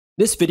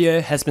This video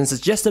has been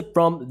suggested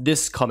from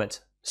this comment,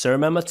 so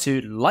remember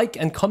to like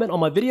and comment on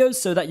my videos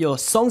so that your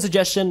song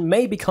suggestion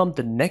may become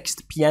the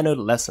next piano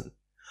lesson.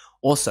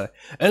 Also,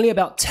 only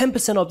about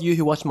 10% of you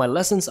who watch my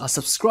lessons are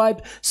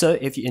subscribed, so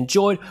if you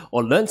enjoyed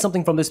or learned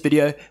something from this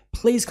video,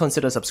 please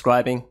consider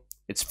subscribing.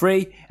 It's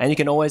free and you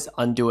can always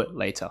undo it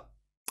later.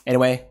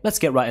 Anyway, let's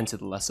get right into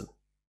the lesson.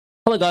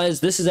 Hello guys,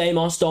 this is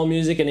Amosdoll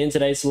Music, and in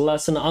today's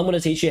lesson I'm going to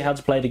teach you how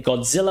to play the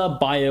Godzilla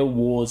Bio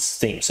Wars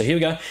theme. So here we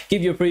go,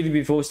 give you a preview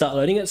before we start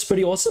learning it. It's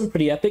pretty awesome,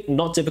 pretty epic,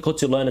 not difficult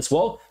to learn as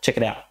well. Check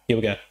it out, here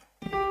we go.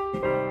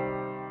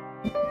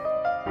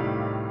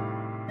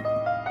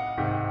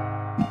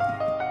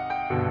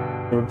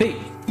 Repeat.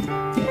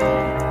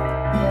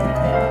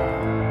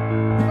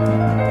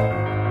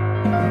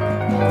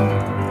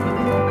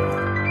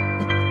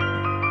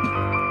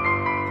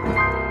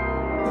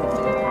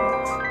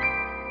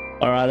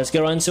 Alright, let's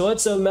get right into it.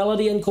 So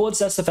melody and chords,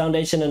 that's the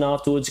foundation, and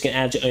afterwards you can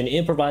add your own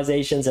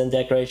improvisations and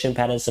decoration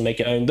patterns to make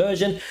your own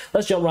version.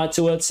 Let's jump right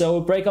to it. So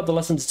we'll break up the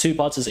lesson into two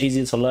parts, it's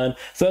easier to learn.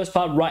 First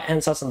part, right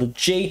hand starts on the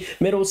G,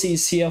 middle C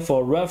is here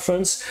for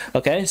reference.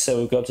 Okay, so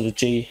we'll go up to the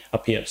G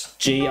up here. So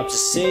G up to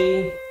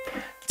C,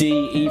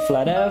 D, E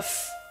flat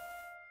F.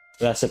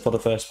 That's it for the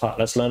first part.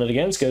 Let's learn it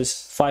again. It goes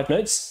 5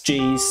 notes,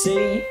 G,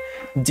 C,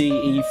 D,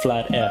 E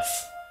flat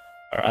F.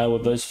 Alright,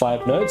 with those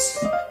 5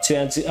 notes, two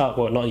hands,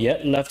 well not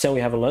yet, left hand we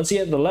haven't learned. So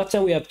yeah, the left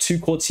hand we have 2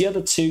 chords here.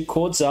 The 2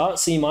 chords are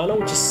C minor,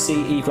 which is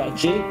C, E flat,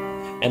 G.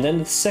 And then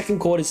the second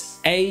chord is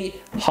A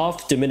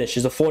half diminished,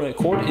 is a 4-note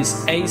chord,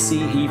 is A,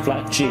 C, E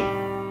flat, G.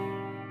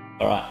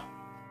 Alright,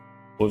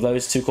 with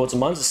those 2 chords in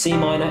mind, so C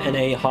minor and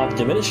A half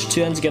diminished. 2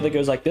 hands together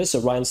goes like this,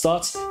 so right hand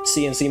starts,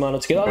 C and C minor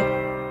together.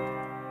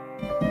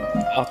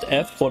 After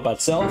F, chord by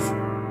itself.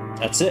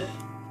 That's it.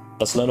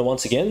 Let's learn it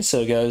once again,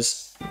 so it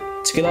goes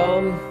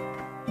together.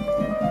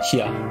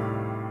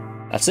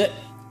 Here. That's it.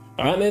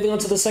 Alright, moving on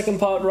to the second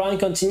part. Ryan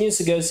continues.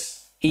 It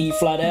goes E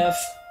flat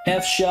F,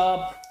 F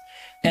sharp,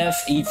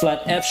 F, E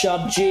flat, F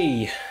sharp,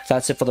 G.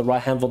 That's it for the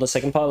right hand for the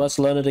second part. Let's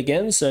learn it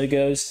again. So it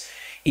goes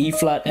E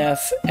flat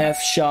F, F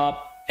sharp,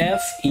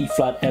 F, E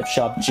flat, F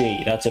sharp,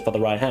 G. That's it for the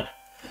right hand.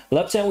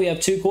 Left hand we have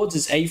 2 chords.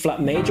 It's A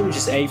flat major, which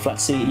is A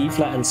flat, C, E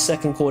flat, and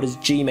second chord is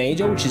G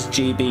major, which is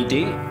G, B,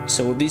 D.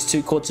 So with these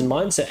 2 chords in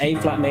mind, so A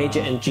flat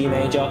major and G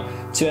major,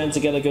 2 hands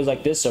together goes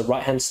like this. So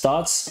right hand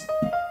starts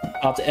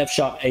after F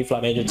sharp, A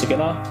flat major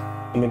together,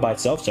 by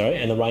itself, sorry,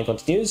 and the Ryan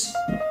continues.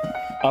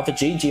 After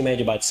G, G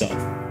major by itself.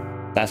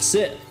 That's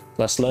it.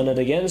 Let's learn it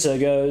again. So it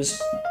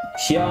goes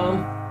here,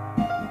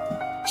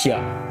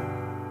 here.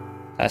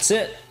 That's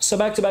it. So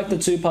back to back, the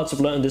 2 parts of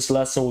learning this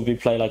lesson will be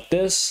played like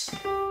this.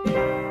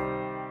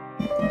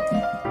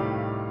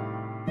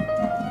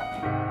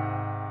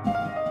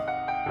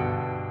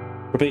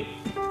 Repeat.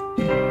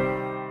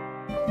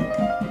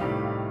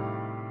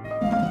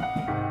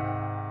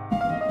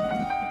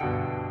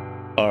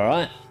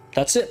 Alright,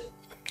 that's it.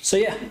 So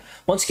yeah,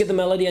 once you get the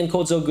melody and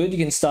chords all good, you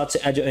can start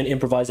to add your own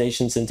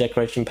improvisations and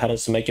decoration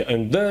patterns to make your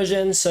own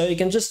version. So you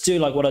can just do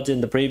like what I did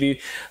in the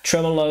preview,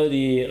 tremolo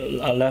the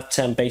left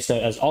hand bass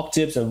note as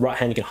octaves, and right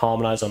hand you can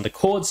harmonize on the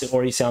chords. It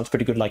already sounds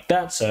pretty good like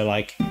that, so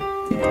like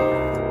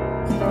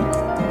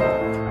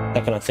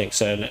that kind of thing.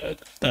 So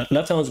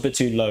left hand was a bit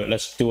too low,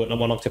 let's do it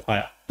 1 octave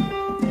higher.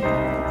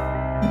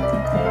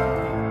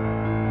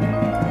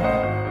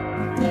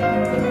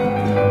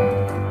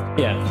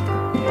 Yeah.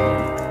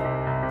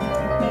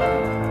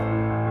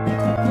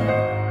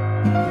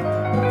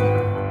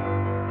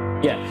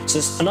 Yeah, so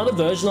it's another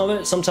version of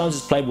it. Sometimes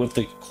it's played with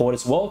the chord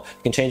as well.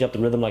 You can change up the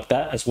rhythm like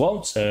that as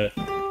well. So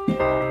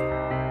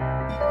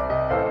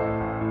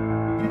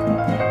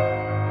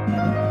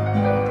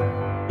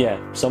yeah,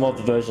 some of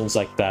the versions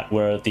like that,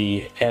 where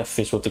the F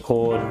is with the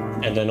chord,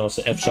 and then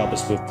also F sharp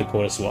is with the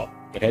chord as well.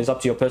 Okay, it's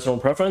up to your personal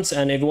preference,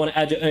 and if you want to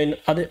add your own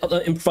other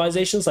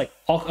improvisations like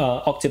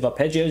octave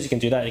arpeggios, you can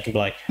do that. You can be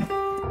like,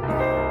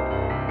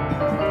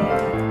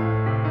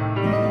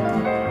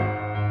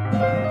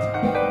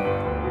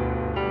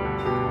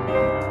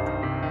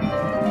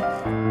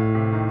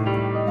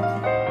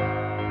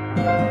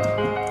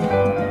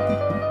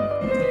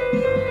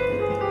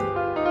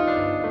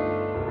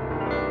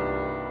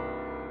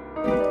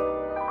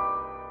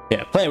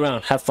 yeah, play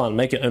around, have fun,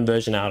 make your own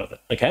version out of it.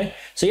 Okay,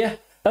 so yeah,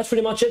 that's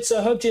pretty much it. So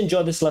I hope you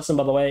enjoyed this lesson,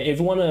 by the way. If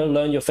you want to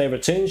learn your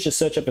favorite tunes, just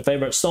search up your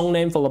favorite song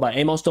name followed by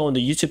Amosdoll in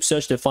the YouTube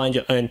search to find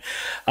your own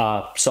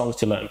songs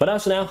to learn. But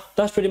as for now,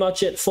 that's pretty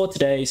much it for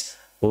today's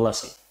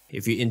lesson.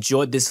 If you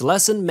enjoyed this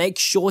lesson, make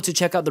sure to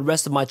check out the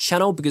rest of my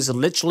channel, because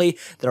literally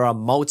there are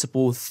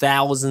multiple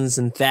thousands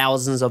and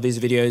thousands of these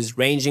videos,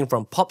 ranging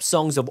from pop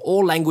songs of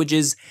all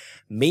languages,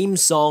 meme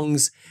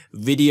songs,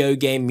 video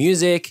game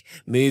music,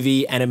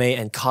 movie, anime,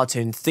 and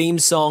cartoon theme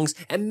songs,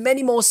 and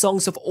many more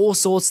songs of all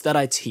sorts that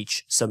I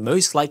teach. So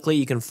most likely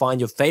you can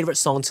find your favorite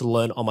song to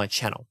learn on my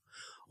channel.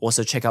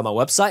 Also check out my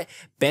website,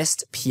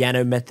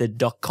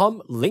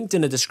 bestpianomethod.com, linked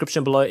in the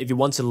description below if you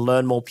want to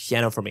learn more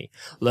piano from me.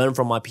 Learn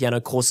from my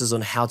piano courses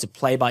on how to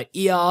play by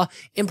ear,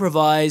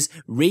 improvise,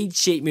 read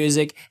sheet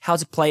music, how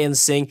to play and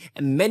sing,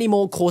 and many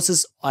more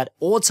courses at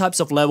all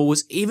types of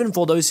levels, even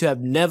for those who have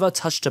never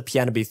touched a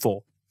piano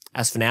before.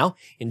 As for now,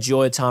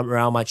 enjoy your time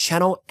around my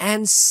channel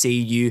and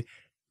see you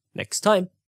next time.